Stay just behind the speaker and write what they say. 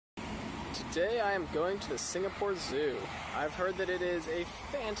Today I am going to the Singapore Zoo. I've heard that it is a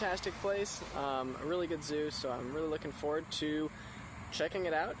fantastic place, a really good zoo, so I'm really looking forward to checking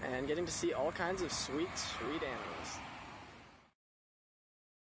it out and getting to see all kinds of sweet, sweet animals.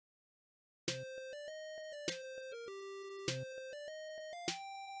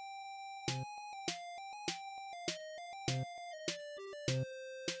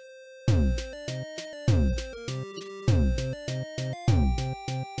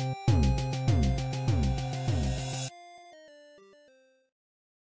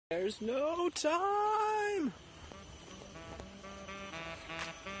 There's no time!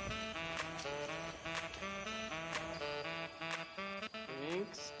 Pink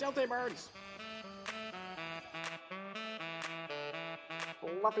Stilty birds!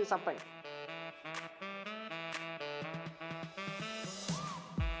 Fluffy something.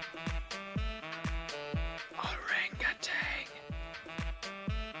 Orangutan!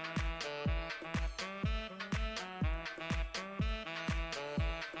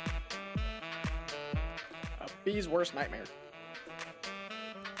 Bee's worst nightmare.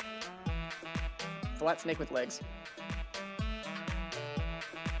 Flat snake with legs.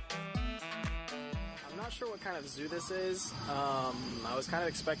 I'm not sure what kind of zoo this is. I was kind of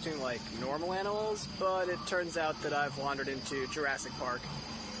expecting like normal animals, but it turns out that I've wandered into Jurassic Park.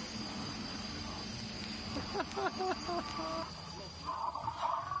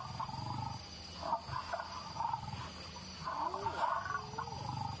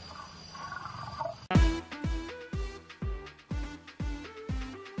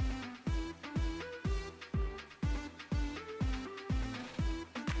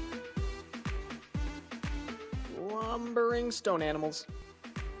 Lumbering stone animals.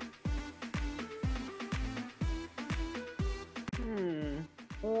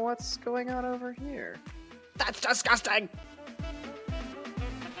 What's going on over here? That's disgusting!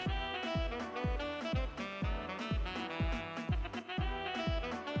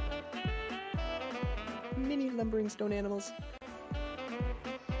 Mini lumbering stone animals.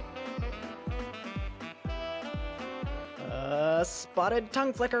 Spotted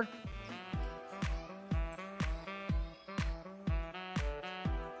tongue flicker.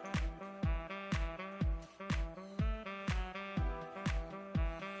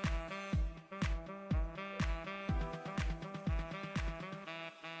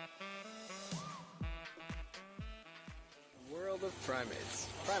 World of primates.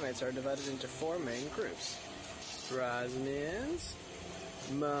 Primates are divided into four main groups: Brasilians,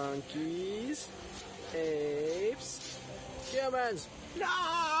 monkeys, apes, humans. No!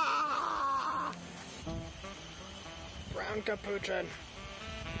 Brown Capuchin.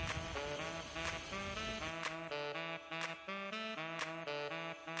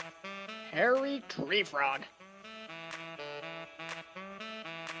 Hairy tree frog.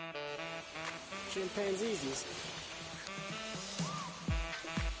 Chimpanzees.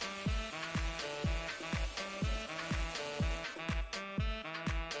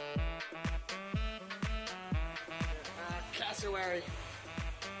 Cassowary.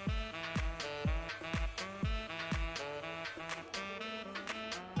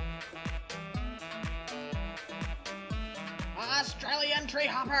 Australian tree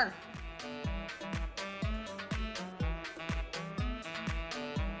hopper.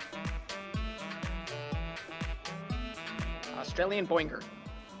 Australian boinger.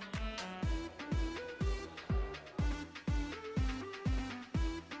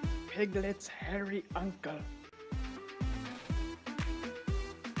 Piglet's hairy uncle.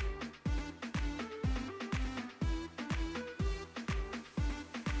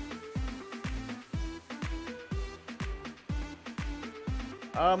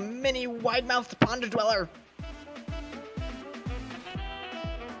 A mini wide-mouthed pond dweller.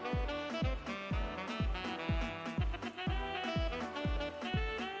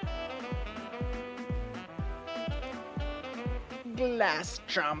 Glass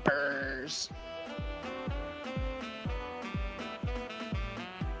chompers.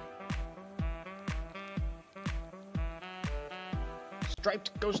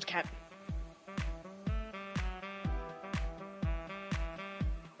 Striped ghost cat.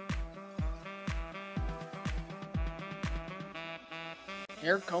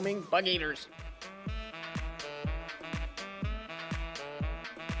 Hair combing bug eaters.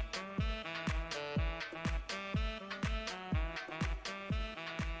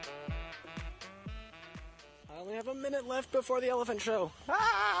 I only have a minute left before the elephant show.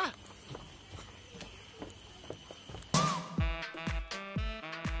 Ah!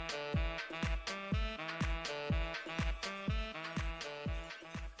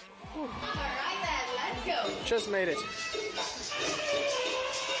 Alright then, let's go. Just made it.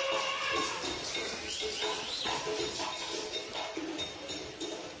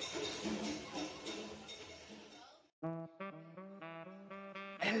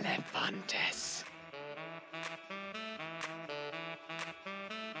 Elefantes.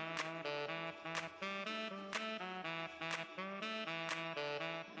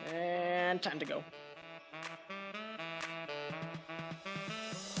 And time to go.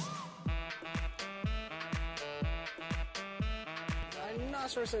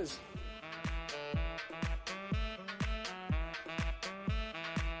 Rhinoceroses.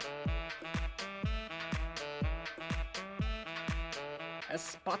 A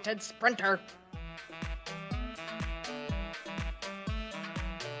spotted sprinter.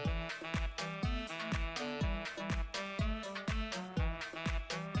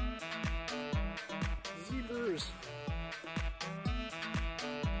 Zeezees.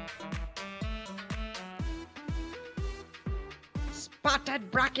 Spotted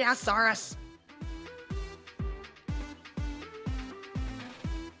Brachiosaurus.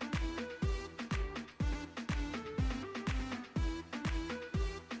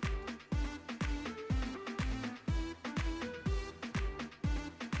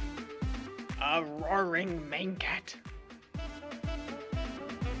 A roaring Macaque.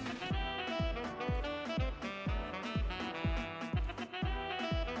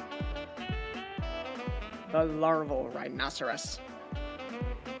 The larval rhinoceros.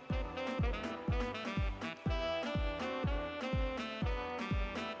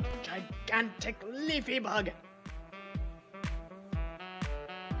 Gigantic leafy bug.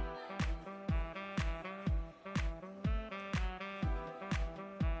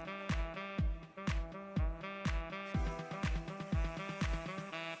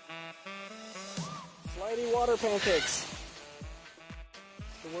 Flighty water pancakes.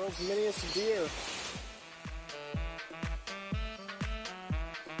 The world's miniest deer.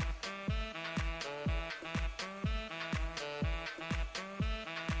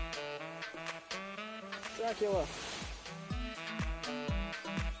 Dracula.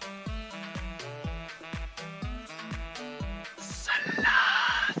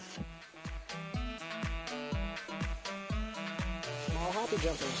 Sloth. Small hoppy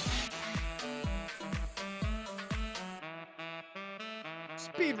jumpers.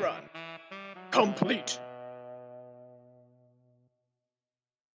 Speed run complete.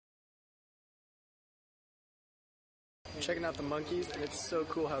 Checking out the monkeys, and it's so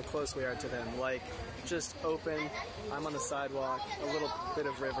cool how close we are to them. Like, just open, I'm on the sidewalk, a little bit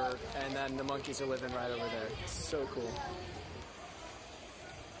of river, and then the monkeys are living right over there. It's so cool.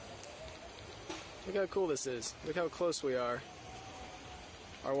 Look how cool this is. Look how close we are.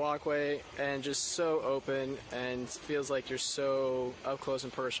 Our walkway, and just so open, and feels like you're so up close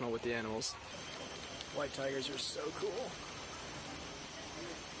and personal with the animals. White tigers are so cool.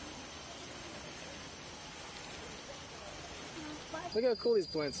 Look how cool these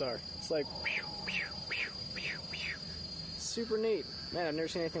plants are. It's like pew, pew, pew, pew, pew. Super neat. Man, I've never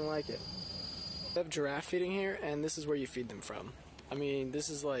seen anything like it. We have giraffe feeding here, and this is where you feed them from. I mean, this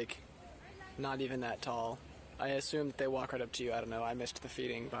is like not even that tall. I assume that they walk right up to you. I don't know. I missed the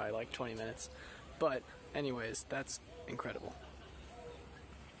feeding by like 20 minutes. But anyways, that's incredible.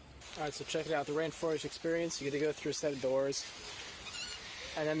 Alright, so check it out. The rainforest experience. You get to go through a set of doors.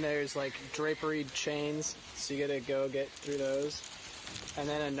 And then there's like draperied chains. So you get to go get through those. And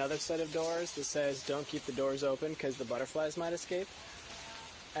then another set of doors that says don't keep the doors open because the butterflies might escape.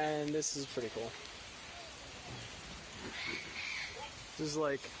 And this is pretty cool. This is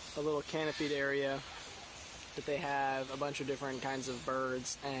like a little canopied area that they have a bunch of different kinds of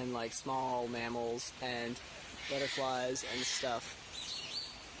birds and like small mammals and butterflies and stuff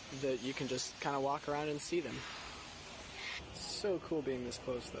that you can just kind of walk around and see them. So cool being this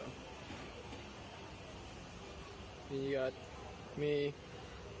close though. And you got me,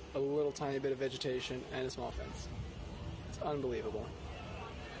 a little tiny bit of vegetation, and a small fence. It's unbelievable.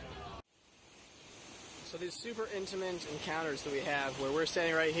 So these super intimate encounters that we have where we're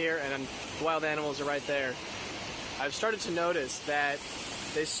standing right here and the wild animals are right there, I've started to notice that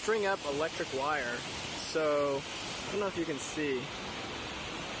they string up electric wire. So, I don't know if you can see.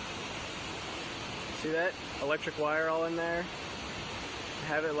 See that? Electric wire all in there? I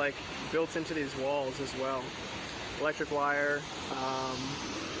have it like built into these walls as well. Electric wire, and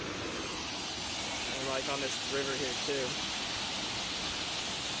like on this river here too.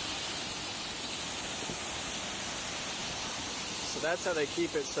 So that's how they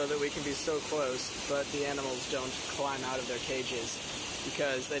keep it, so that we can be so close, but the animals don't climb out of their cages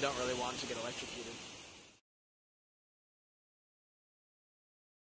because they don't really want to get electrocuted.